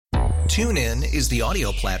TuneIn is the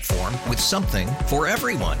audio platform with something for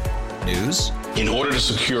everyone. News. In order to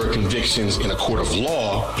secure convictions in a court of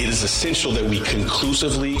law, it is essential that we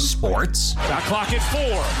conclusively. Sports. Shot clock at 4.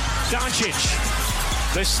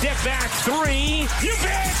 Doncic. The step back 3. You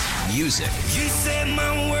bet. Music. You set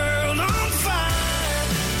my world on fire.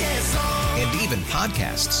 Yes, and even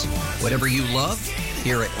podcasts. Whatever you love,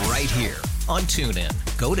 hear it right here on TuneIn.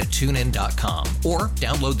 Go to TuneIn.com or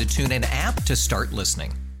download the TuneIn app to start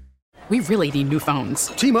listening. We really need new phones.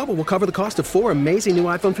 T-Mobile will cover the cost of 4 amazing new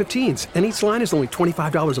iPhone 15s, and each line is only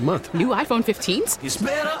 $25 a month. New iPhone 15s? it's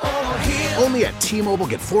better over here. Only at T-Mobile,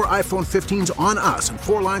 get 4 iPhone 15s on us and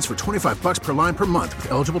 4 lines for $25 per line per month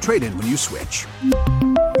with eligible trade-in when you switch.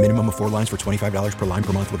 Minimum of 4 lines for $25 per line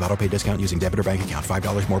per month with autopay discount using debit or bank account.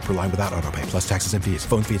 $5 more per line without autopay, plus taxes and fees.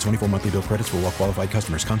 Phone fee at 24 monthly bill credits for well-qualified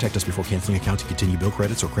customers. Contact us before canceling account to continue bill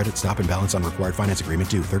credits or credit stop and balance on required finance agreement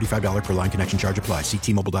due. $35 per line connection charge applies. See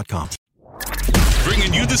T-Mobile.com.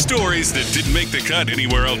 Bringing you the stories that didn't make the cut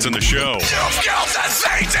anywhere else in the show.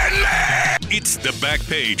 It's the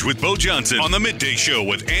Backpage with Beau Johnson on the Midday Show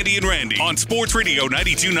with Andy and Randy on Sports Radio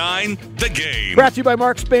 92.9 The Game. Brought to you by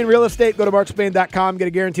Mark Spain Real Estate. Go to markspain.com, get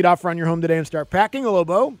a guaranteed offer on your home today and start packing. Hello,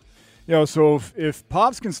 Beau. So if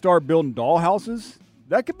Pops can start building dollhouses,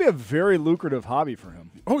 that could be a very lucrative hobby for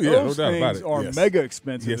him. Oh, yeah, Those no doubt about things it. are Yes. mega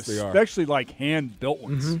expensive, Yes, they are. especially like hand-built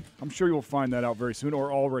ones. I'm sure you'll find that out very soon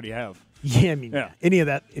or already have. Yeah, I mean, any of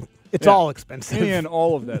that, it's all expensive. And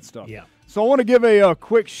all of that stuff. Yeah. So I want to give a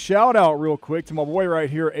quick shout-out real quick to my boy right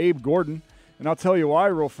here, Abe Gordon, and I'll tell you why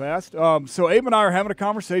real fast. So Abe and I are having a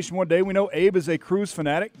conversation one day. We know Abe is a cruise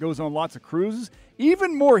fanatic, goes on lots of cruises.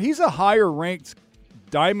 Even more, he's a higher-ranked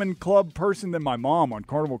Diamond Club person than my mom on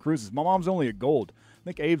Carnival Cruises. My mom's only a gold. I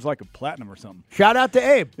think Abe's like a platinum or something. Shout out to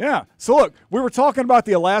Abe. Yeah. So, look, we were talking about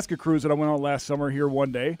the Alaska cruise that I went on last summer here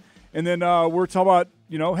one day. And then we were talking about,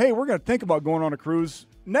 hey, we're going to think about going on a cruise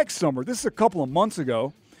next summer. This is a couple of months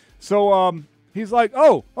ago. So he's like,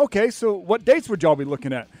 oh, okay, so what dates would y'all be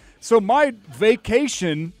looking at? So my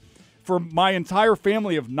vacation for my entire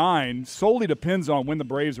family of 9 solely depends on when the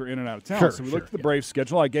Braves are in and out of town. So we looked at the Braves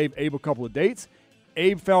schedule. I gave Abe a couple of dates.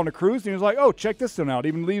 Abe found a cruise, and he was like, oh, check this one out.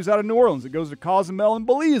 Even leaves out of New Orleans. It goes to Cozumel and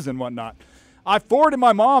Belize and whatnot. I forwarded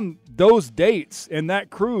my mom those dates and that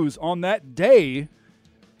cruise on that day.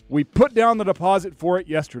 We put down the deposit for it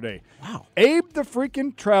yesterday. Wow. Abe, the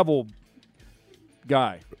freaking travel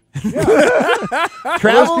guy. Yeah.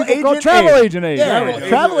 Travel agent Abe. Yeah,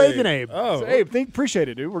 travel agent Abe. Oh. So, Abe, appreciate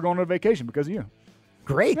it, dude. We're going on vacation because of you.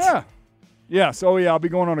 Great. Yeah. Yeah, so, I'll be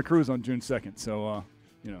going on a cruise on June 2nd. So,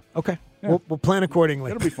 Okay. Yeah. We'll plan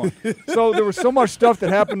accordingly. It'll be fun. So there was so much stuff that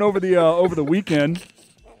happened over the weekend.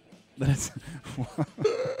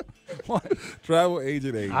 What? Travel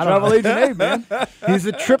agent Abe. Travel agent Abe, man. He's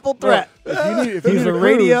a triple threat. If you He's need a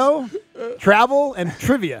radio, travel, and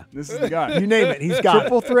trivia. This is the guy. You name it, he's got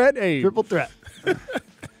triple threat Abe. Triple threat.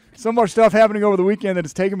 So much stuff happening over the weekend that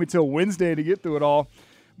it's taken me till Wednesday to get through it all.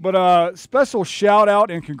 But special shout out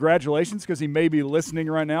and congratulations, because he may be listening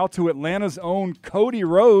right now, to Atlanta's own Cody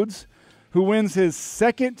Rhodes, who wins his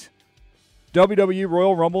second WWE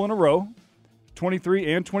Royal Rumble in a row,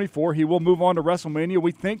 23 and 24. He will move on to WrestleMania,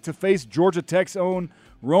 we think, to face Georgia Tech's own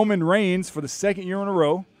Roman Reigns for the second year in a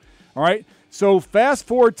row. All right, so fast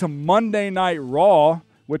forward to Monday Night Raw,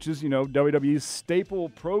 which is, WWE's staple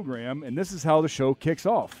program, and this is how the show kicks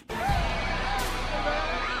off.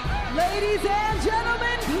 Ladies and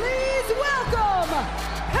gentlemen, please welcome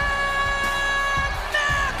Pat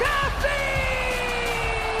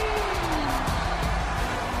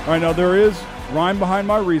McAfee! All right, now there is rhyme behind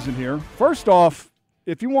my reason here. First off,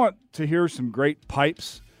 if you want to hear some great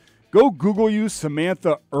pipes, go Google you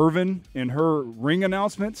Samantha Irvin and her ring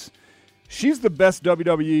announcements. She's the best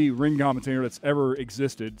WWE ring commentator that's ever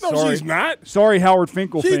existed. No, Sorry. she's not. Sorry, Howard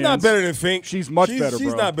Finkel She's fans. not better than Fink. She's much better, bro.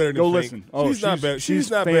 She's not better than Go Fink. listen. Oh, she's not better. She's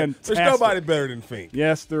not fantastic. better. There's nobody better than Fink.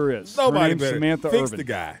 Yes, there is. Nobody Her name's better. Samantha Fink's Irvin. the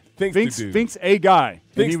guy. Fink's a guy, and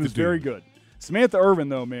Fink's he the was dude. very good. Samantha Irvin,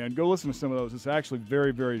 though, man, go listen to some of those. It's actually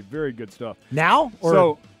very, very, very good stuff. Now?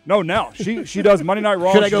 Or now. She does Monday Night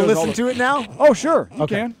Raw. Should I go listen to it now? Oh, sure. You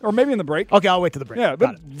can. Or maybe in the break. Okay, I'll wait till the break. Yeah,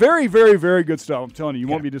 but very, very, very good stuff. I'm telling you, you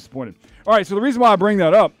won't be disappointed. All right, so the reason why I bring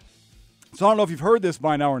that up, so I don't know if you've heard this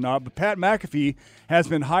by now or not, but Pat McAfee has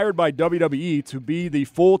been hired by WWE to be the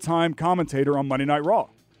full-time commentator on Monday Night Raw.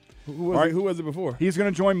 Who was it before? He's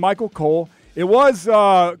going to join Michael Cole. It was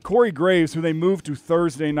Corey Graves who they moved to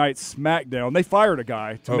Thursday Night SmackDown. They fired a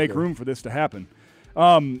guy to make room for this to happen.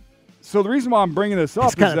 So the reason why I'm bringing this up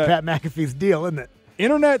It's is kind of that Pat McAfee's deal, isn't it?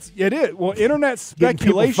 Internet Getting people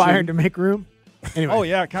speculation fired to make room. Anyway. Oh,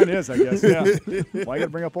 yeah, it kind of is, I guess. Yeah. Why you got to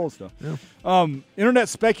bring up old stuff? Yeah. Internet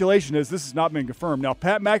speculation is this has not been confirmed. Now,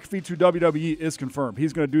 Pat McAfee to WWE is confirmed.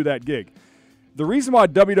 He's going to do that gig. The reason why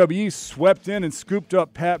WWE swept in and scooped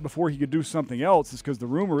up Pat before he could do something else is because the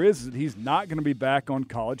rumor is that he's not going to be back on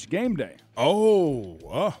College Game Day.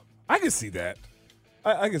 Oh, I can see that.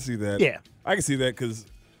 I can see that. Yeah. I can see that because,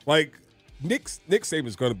 like, Nick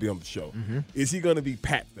Saban's going to be on the show. Mm-hmm. Is he going to be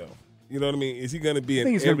Pat, though? You know what I mean? Is he going to be I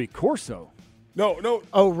think he's going to be Corso. No.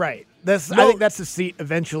 Oh, right. I think that's the seat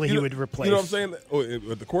eventually he would replace. You know what I'm saying? Oh,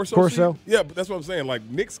 the Corso. Corso? Seat? Yeah, but that's what I'm saying. Like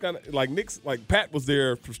like Pat was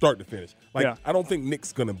there from start to finish. Like I don't think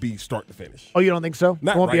Nick's gonna be start to finish. Oh, you don't think so?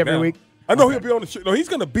 Not Won't right be every now. week. I know he'll be on the show. No, he's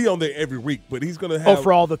gonna be on there every week, but he's gonna have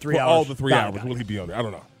for all the 3 hours. All the 3 hours. Got it. Will he be on there? I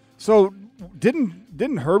don't know. So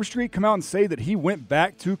didn't Herb Street come out and say that he went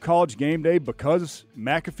back to College Game Day because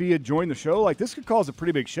McAfee had joined the show? Like, this could cause a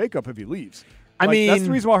pretty big shakeup if he leaves. I mean, that's the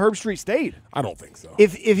reason why Herb Street stayed. I don't think so.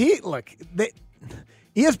 If he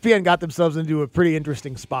ESPN got themselves into a pretty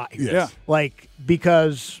interesting spot here. Yes. Yeah.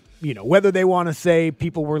 Because whether they want to say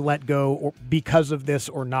people were let go or because of this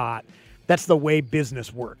or not, that's the way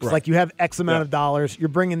business works. Right. Like, you have X amount of dollars, you're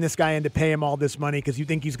bringing this guy in to pay him all this money because you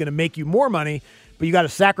think he's going to make you more money, but you got to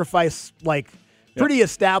sacrifice pretty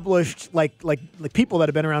established people that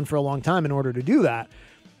have been around for a long time in order to do that.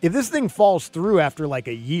 If this thing falls through after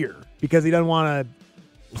a year because he doesn't want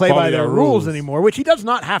to play by their rules anymore, which he does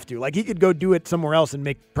not have to. He could go do it somewhere else and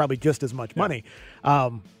make probably just as much money.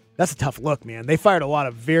 That's a tough look, man. They fired a lot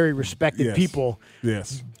of very respected people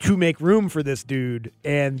to make room for this dude,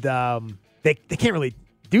 and they can't really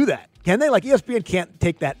do that. Can they? ESPN can't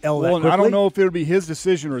take that L that quickly. I don't know if it would be his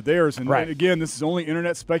decision or theirs. And right. Again, this is only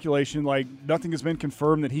internet speculation. Nothing has been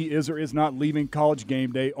confirmed that he is or is not leaving College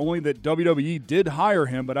Game Day. Only that WWE did hire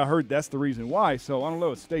him, but I heard that's the reason why. So I don't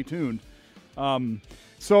know. Stay tuned. Some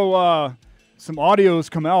audios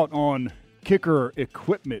come out on kicker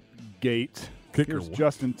equipment gate. Here's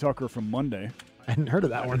Justin Tucker from Monday. I hadn't heard of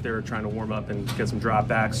that one. They were trying to warm up and get some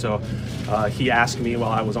dropbacks, so he asked me while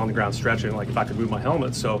I was on the ground stretching, if I could move my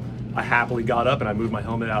helmet. So I happily got up and I moved my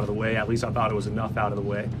helmet out of the way. At least I thought it was enough out of the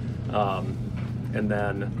way. And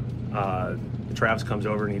then Travis comes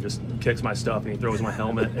over and he just kicks my stuff and he throws my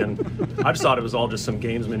helmet. And I just thought it was all just some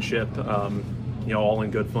gamesmanship, all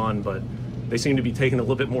in good fun. But they seem to be taking it a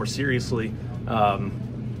little bit more seriously.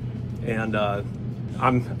 And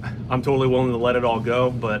I'm totally willing to let it all go,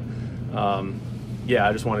 but.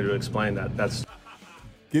 I just wanted to explain that. That's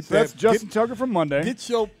Justin Tucker from Monday. Get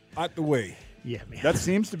your out the way. Yeah, man. That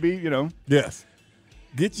seems to be, Yes.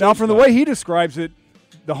 Now, from the way he describes it,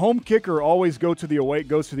 the home kicker always goes to the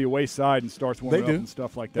away side and starts warming up and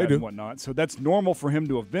stuff like that and whatnot. So that's normal for him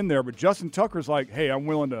to have been there. But Justin Tucker's like, hey, I'm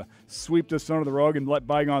willing to sweep this under the rug and let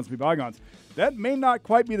bygones be bygones. That may not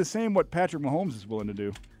quite be the same what Patrick Mahomes is willing to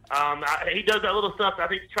do. He does that little stuff, I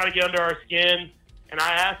think, to try to get under our skin. And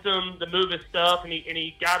I asked him to move his stuff, and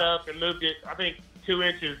he got up and moved it, I think, 2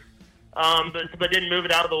 inches, but didn't move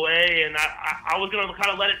it out of the way. And I was going to kind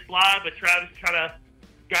of let it slide, but Travis kind of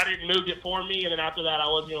got it and moved it for me. And then after that, I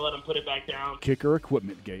wasn't going to let him put it back down. Kicker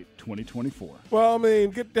Equipment Gate 2024. Well,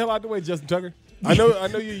 get the hell out the way, Justin Tucker. I know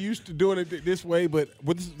you're used to doing it this way, but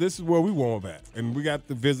this is where we warm up at. And we got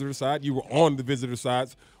the visitor side. You were on the visitor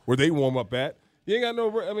sides where they warm up at. You ain't got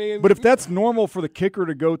no. But if that's normal for the kicker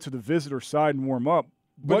to go to the visitor side and warm up,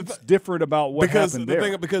 what's different about what happened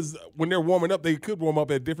there? Because when they're warming up, they could warm up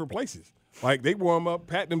at different places. They warm up,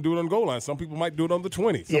 Pat them do it on the goal line. Some people might do it on the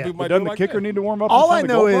 20. Some people might doesn't do it the kicker need to warm up? All I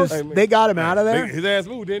know is they got him out of there. His ass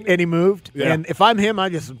moved, didn't he? And he moved. Yeah. And if I'm him,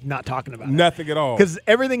 I'm just not talking about nothing at all. Because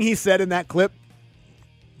everything he said in that clip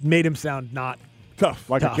made him sound not tough.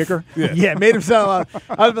 Tough. A kicker? Yeah, made him sound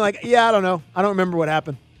I was like, I don't know. I don't remember what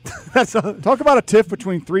happened. Talk about a tiff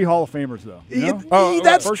between 3 Hall of Famers, though.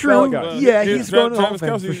 That's true. Yeah, he's going to the Hall of Fame.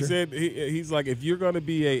 Travis Kelce, he said he's like, if you're going to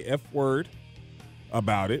be a F word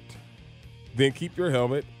about it, then keep your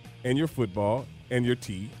helmet and your football and your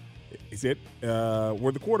tee. He said,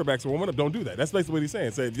 where the quarterbacks are warming up, don't do that. That's basically what he's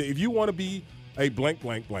saying. So if you want to be a blank,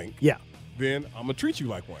 blank, blank, then I'm going to treat you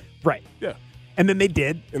like one. Right. Yeah. And then they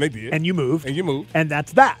did. And they did. And you moved. And you moved. And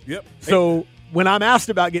that's that. Yep. So when I'm asked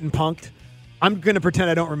about getting punked, I'm going to pretend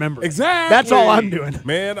I don't remember. Exactly. That's all I'm doing.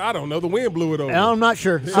 Man, I don't know. The wind blew it over. I'm not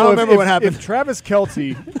sure. So I don't remember what happened. If Travis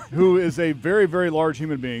Kelce, who is a very, very large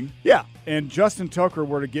human being, and Justin Tucker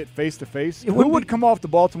were to get face-to-face, who would come off the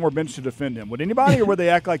Baltimore bench to defend him? Would anybody, or would they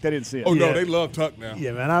act like they didn't see it? Oh, no, they love Tuck now.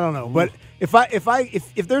 Yeah, man, I don't know. But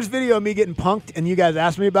if there's video of me getting punked and you guys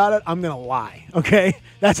ask me about it, I'm going to lie, okay?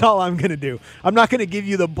 That's all I'm going to do. I'm not going to give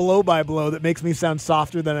you the blow-by-blow that makes me sound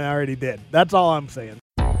softer than I already did. That's all I'm saying.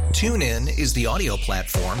 TuneIn is the audio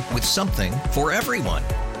platform with something for everyone.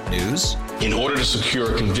 News. In order to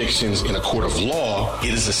secure convictions in a court of law,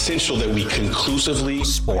 it is essential that we conclusively.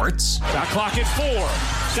 Sports. Shot clock at 4.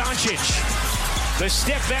 Doncic. The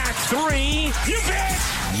step back 3. You bet.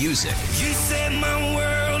 Music. You set my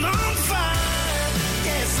world on fire.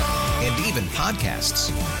 Yes, and even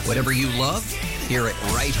podcasts. Whatever you love, hear it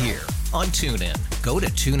right here on TuneIn. Go to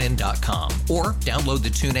TuneIn.com or download the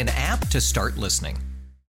TuneIn app to start listening.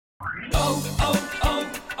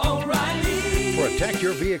 O'Reilly. Protect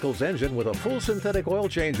your vehicle's engine with a full synthetic oil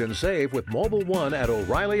change and save with Mobile One at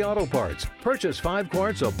O'Reilly Auto Parts. Purchase 5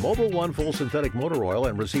 quarts of Mobile One full synthetic motor oil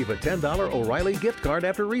and receive a $10 O'Reilly gift card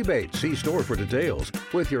after rebate. See store for details.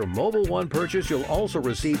 With your Mobile One purchase, you'll also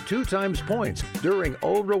receive 2 times points during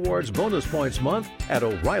O Rewards Bonus Points Month at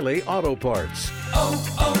O'Reilly Auto Parts.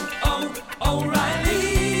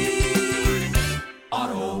 O'Reilly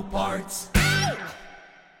Auto Parts.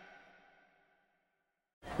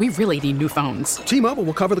 We really need new phones. T-Mobile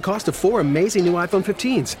will cover the cost of 4 amazing new iPhone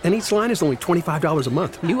 15s, and each line is only $25 a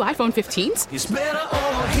month. New iPhone 15s? It's better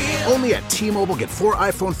over here. Only at T-Mobile, get 4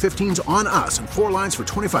 iPhone 15s on us and 4 lines for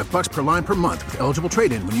 $25 per line per month with eligible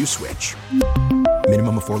trade-in when you switch.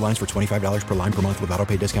 Minimum of 4 lines for $25 per line per month with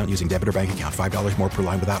autopay discount using debit or bank account. $5 more per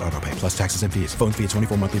line without autopay, plus taxes and fees. Phone fee at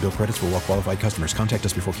 24 monthly bill credits for well-qualified customers. Contact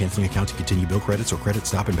us before canceling account to continue bill credits or credit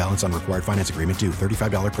stop and balance on required finance agreement due.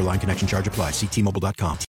 $35 per line connection charge applies. See T-Mobile.com.